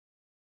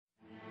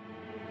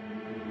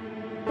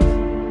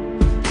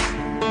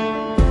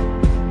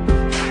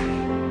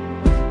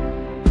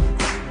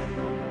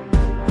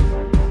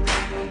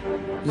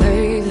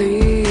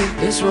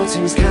This world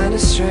seems kinda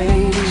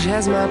strange.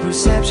 Has my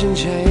perception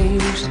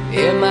changed?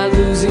 Am I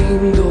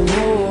losing the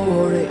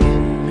war to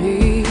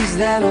enemies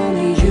that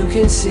only you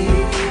can see?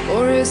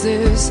 Or is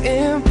this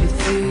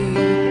empathy?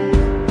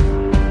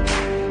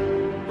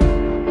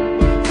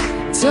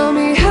 Tell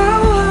me,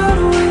 how hard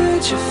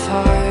would you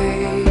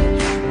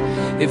fight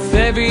if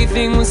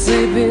everything was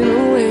slipping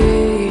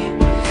away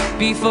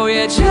before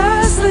you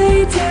just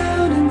lay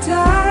down and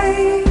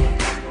die?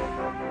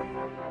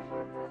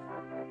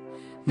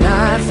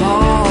 Night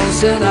falls,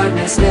 the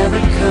darkness never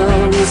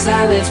comes,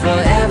 silence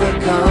forever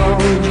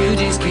gone. You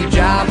just keep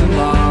dropping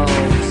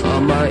balls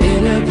on my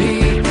inner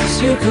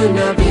peace. You could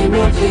not be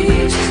more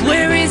pleased.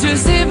 Where is your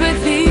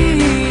sympathy?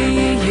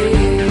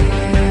 Yeah.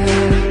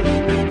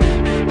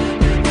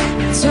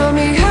 Tell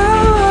me, how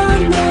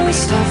hard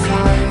must I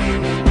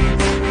fight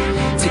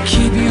to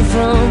keep you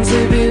from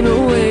slipping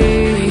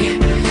away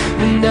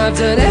when I've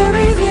done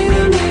everything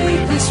to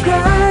make this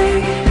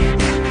right?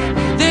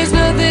 There's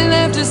nothing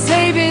left to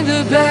save in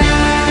the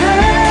battlegrounds.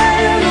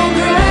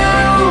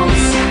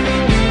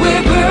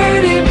 We're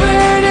burning,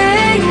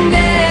 burning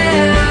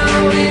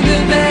down in the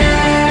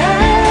battlegrounds.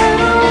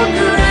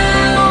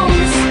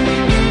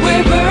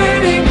 We're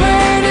burning,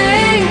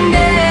 burning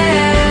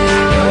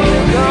down.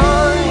 You're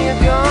gone,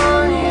 you're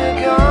gone, you're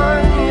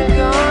gone, you're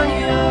gone,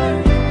 you're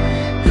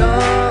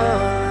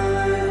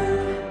gone.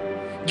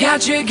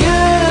 Got your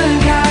gun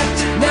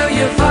cocked, now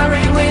you're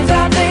firing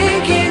without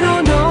thinking.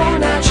 Oh no,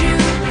 not you.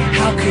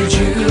 How could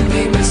you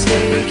be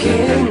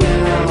mistaken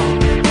now?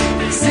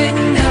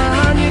 Sitting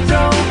high on your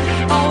throne,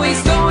 always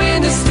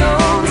throwing the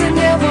stones and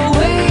never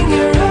weighing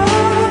your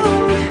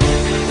own.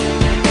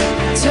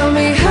 Tell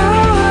me, how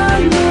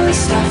hard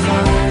must I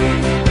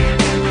fight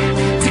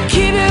to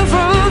keep you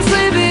from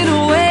slipping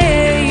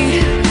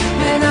away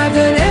when I've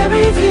done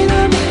everything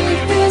to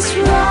make this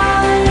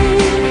right?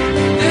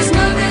 There's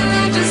nothing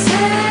left to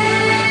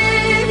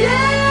save,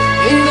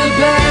 yeah. In the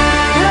battleground,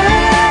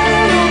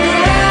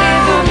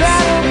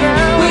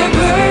 we're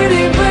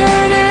burning,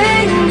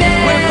 burning down.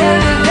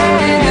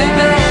 In the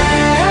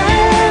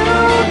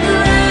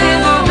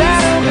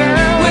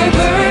battleground, we're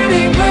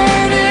burning,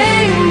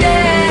 burning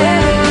down.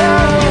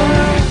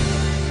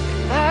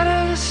 Light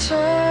of the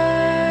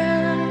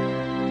sun,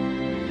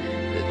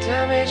 the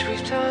damage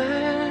we've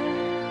done,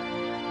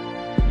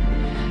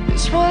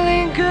 this one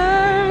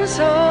lingers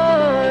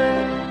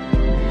on,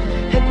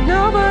 and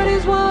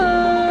nobody's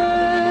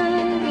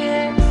won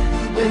yet.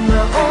 When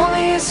my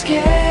only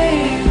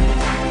escape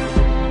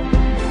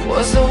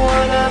was the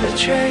one I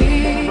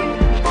betrayed,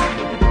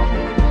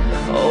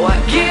 oh,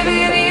 I'd give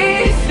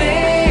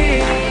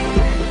anything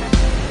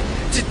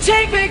to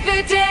take back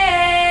the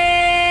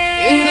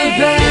day. In the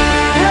back